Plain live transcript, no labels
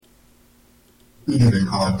Beginning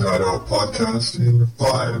Hot Data podcast in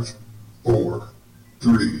 5, 4,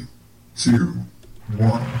 3, 2,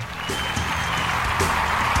 1.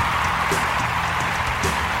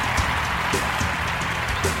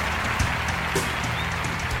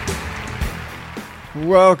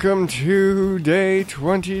 Welcome to day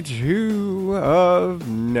 22 of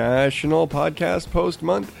National Podcast Post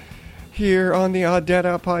Month here on the Odd Dad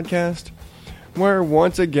Out podcast, where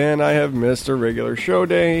once again I have missed a regular show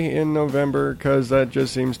day in November because that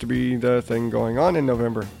just seems to be the thing going on in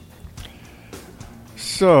November.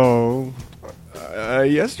 So,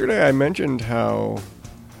 yesterday I mentioned how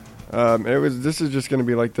this is just going to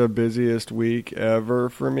be like the busiest week ever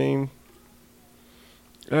for me.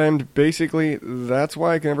 And basically, that's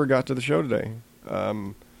why I never got to the show today. I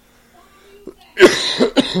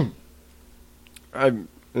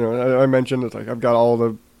mentioned it's like I've got all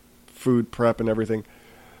the food prep and everything,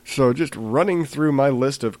 so just running through my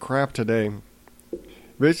list of crap today.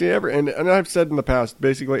 Basically, and I've said in the past,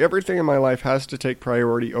 basically everything in my life has to take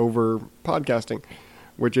priority over podcasting,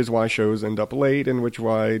 which is why shows end up late and which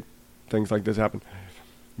why things like this happen.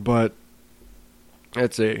 But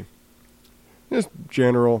let's see. Just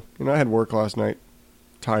general, I had work last night,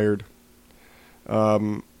 tired.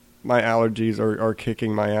 My allergies are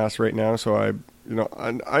kicking my ass right now, so I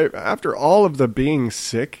after all of the being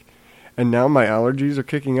sick, and now my allergies are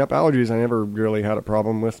kicking up. Allergies I never really had a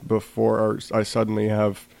problem with before, or I suddenly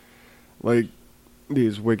have, like,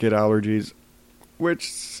 these wicked allergies,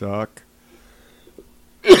 which suck.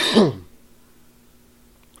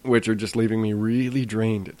 Which are just leaving me really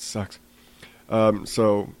drained. It sucks.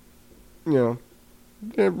 Regular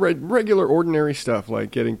ordinary stuff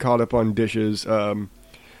like getting caught up on dishes.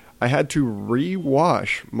 I had to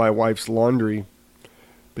re-wash my wife's laundry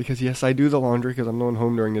because, yes, I do the laundry because I'm the one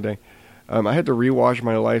home during the day. I had to re-wash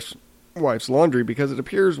my wife's laundry because it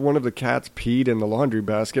appears one of the cats peed in the laundry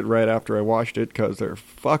basket right after I washed it because they're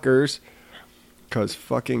fuckers. Because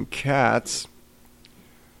fucking cats.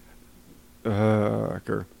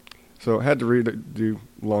 So I had to redo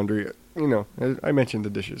laundry. I mentioned the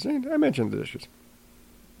dishes.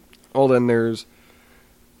 Well, then there's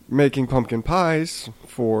making pumpkin pies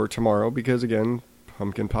for tomorrow because, again,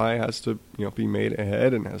 pumpkin pie has to, be made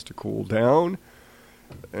ahead and has to cool down.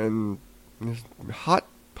 And hot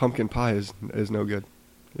pumpkin pie is no good.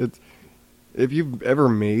 If you've ever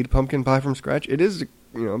made pumpkin pie from scratch, it is,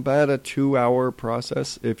 about a 2-hour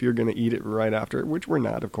process if you're going to eat it right after, which we're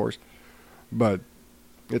not, of course. But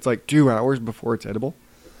it's like 2 hours before it's edible.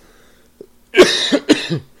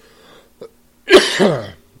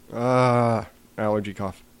 Allergy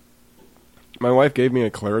cough. My wife gave me a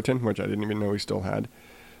Claritin, which I didn't even know we still had.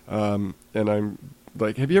 And I'm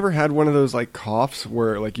like, have you ever had one of those like coughs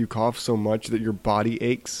where like you cough so much that your body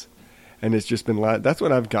aches? And it's just been that's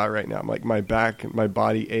what I've got right now. I'm like, my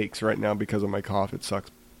body aches right now because of my cough. It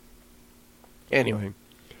sucks. Anyway,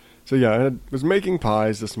 so yeah, I was making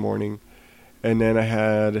pies this morning, and then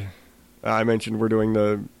I mentioned we're doing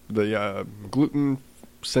the gluten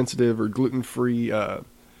sensitive or gluten-free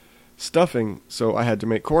stuffing, so I had to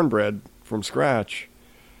make cornbread from scratch,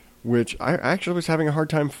 which I actually was having a hard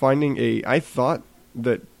time finding I thought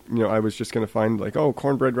that, I was just going to find like,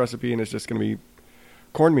 cornbread recipe and it's just going to be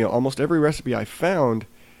cornmeal. Almost every recipe I found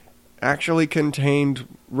actually contained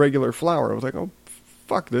regular flour. I was like, oh,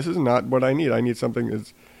 fuck, this is not what I need. I need something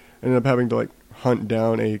that's... I ended up having to like hunt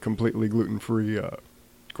down a completely gluten-free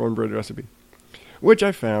cornbread recipe, which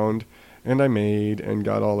I found and I made and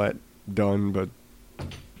got all that done, but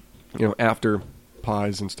after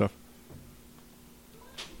pies and stuff.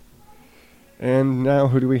 And now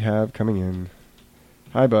who do we have coming in?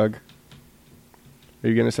 Hi, Bug. Are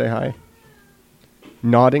you going to say hi?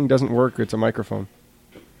 Nodding doesn't work. It's a microphone.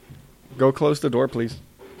 Go close the door, please.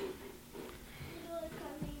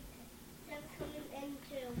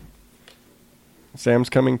 Sam's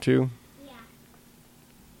coming too? Yeah.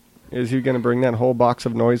 Is he going to bring that whole box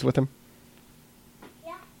of noise with him?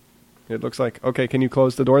 Yeah. It looks like. Okay, can you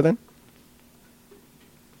close the door then?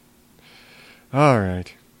 All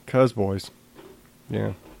right. 'Cause boys.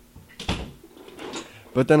 Yeah.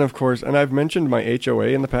 But then, of course, and I've mentioned my HOA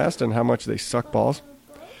in the past and how much they suck balls.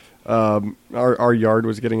 Our yard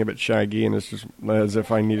was getting a bit shaggy, and it's just as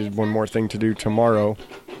if I needed one more thing to do tomorrow.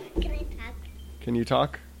 Can I talk? Can you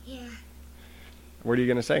talk? Yeah. What are you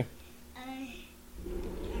going to say? I'm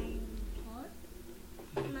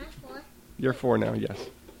 4. Am I 4? You're 4 now, yes.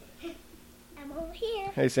 I'm over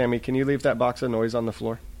here. Hey, Sammy, can you leave that box of noise on the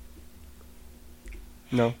floor?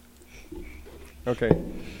 No? Okay.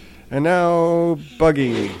 And now,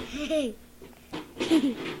 Buggy.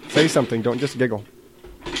 Say something, don't just giggle.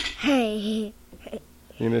 Hey.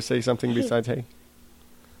 You gonna say something besides hey?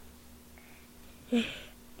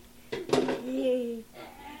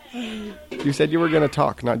 You said you were gonna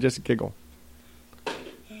talk, not just giggle.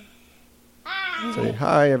 Say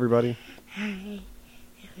hi, everybody.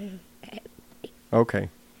 Okay.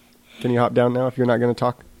 Can you hop down now if you're not gonna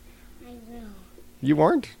talk? I will. You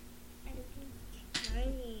weren't.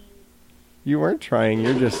 You weren't trying.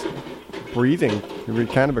 You're just breathing. You're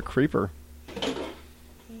kind of a creeper.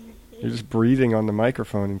 You're just breathing on the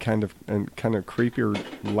microphone and kind of creepier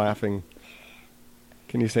laughing.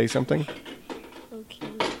 Can you say something? Okay.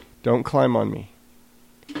 Don't climb on me.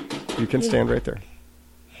 You can stand right there.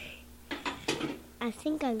 I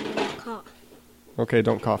think I'm gonna cough. Okay,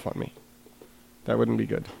 don't cough on me. That wouldn't be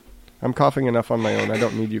good. I'm coughing enough on my own. I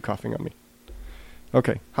don't need you coughing on me.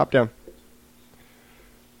 Okay, hop down.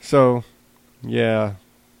 So, yeah.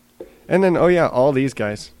 And then, oh yeah, all these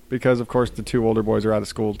guys. Because, of course, the 2 older boys are out of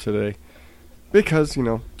school today. Because,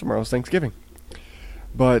 tomorrow's Thanksgiving.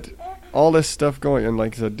 But all this stuff going, and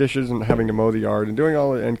like the dishes and having to mow the yard and doing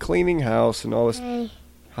all, and cleaning house and all this.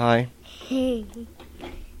 Hi.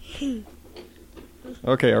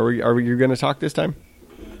 Okay, are you going to talk this time?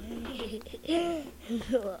 I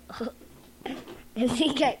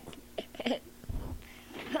think I...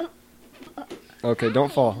 Okay,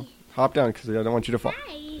 don't fall. Hop down because I don't want you to fall.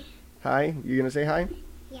 Hi. Hi? You going to say hi?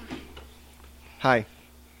 Yeah. Hi.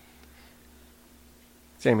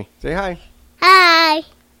 Sammy, say hi. Hi.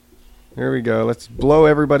 There we go. Let's blow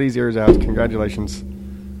everybody's ears out. Congratulations.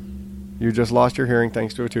 You just lost your hearing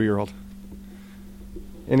thanks to a 2-year-old.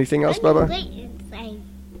 Anything else, Bubba?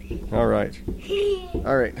 All right.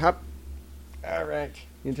 All right, hop. All right.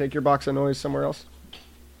 You can take your box of noise somewhere else.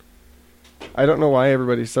 I don't know why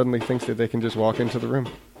everybody suddenly thinks that they can just walk into the room.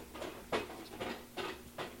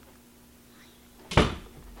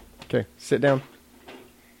 Okay, sit down.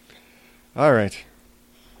 All right.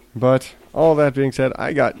 But all that being said,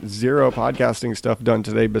 I got 0 podcasting stuff done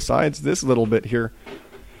today besides this little bit here.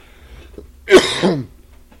 And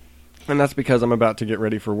that's because I'm about to get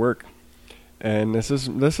ready for work. And this is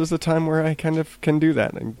the time where I kind of can do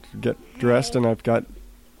that and get dressed, and I've got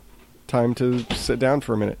time to sit down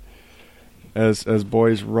for a minute. As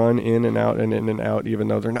boys run in and out, even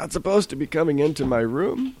though they're not supposed to be coming into my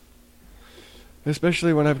room.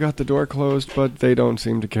 Especially when I've got the door closed, but they don't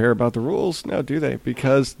seem to care about the rules, now do they?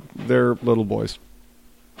 Because they're little boys.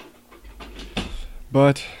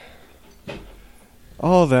 But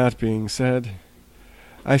all that being said,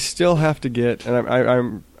 I still have to get,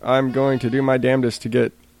 and I'm going to do my damnedest to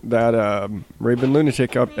get that Raven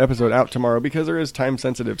Lunatic episode out tomorrow because there is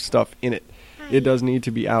time-sensitive stuff in it. It does need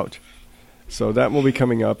to be out. So that will be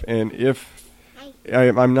coming up, and if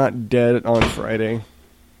I'm not dead on Friday,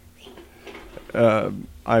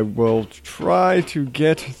 I will try to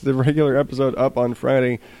get the regular episode up on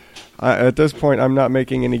Friday. At this point, I'm not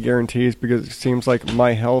making any guarantees because it seems like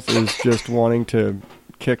my health is just wanting to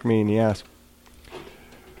kick me in the ass.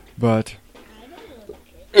 But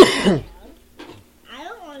I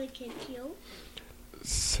don't want to kick you.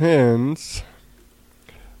 Since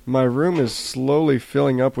my room is slowly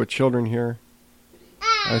filling up with children here,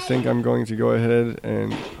 I think I'm going to go ahead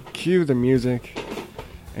and cue the music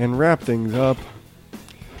and wrap things up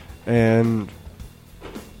and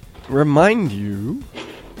remind you,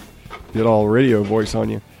 get all radio voice on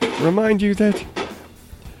you, remind you that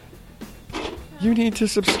you need to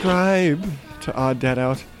subscribe to Odd Dad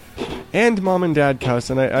Out and Mom and Dad Cuss,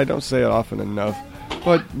 and I don't say it often enough,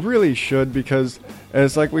 but really should, because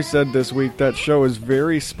as like we said this week, that show is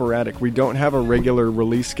very sporadic. We don't have a regular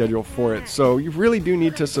release schedule for it, so you really do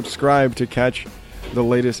need to subscribe to catch the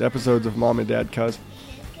latest episodes of Mom and Dad Cuss.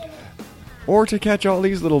 Or to catch all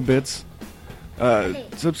these little bits,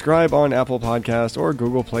 subscribe on Apple Podcast or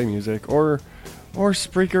Google Play Music or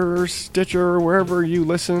Spreaker or Stitcher or wherever you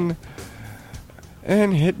listen.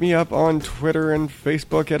 And hit me up on Twitter and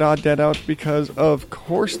Facebook at Odd Dad Out because of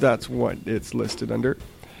course that's what it's listed under.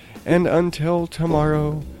 And until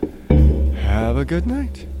tomorrow, have a good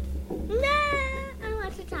night.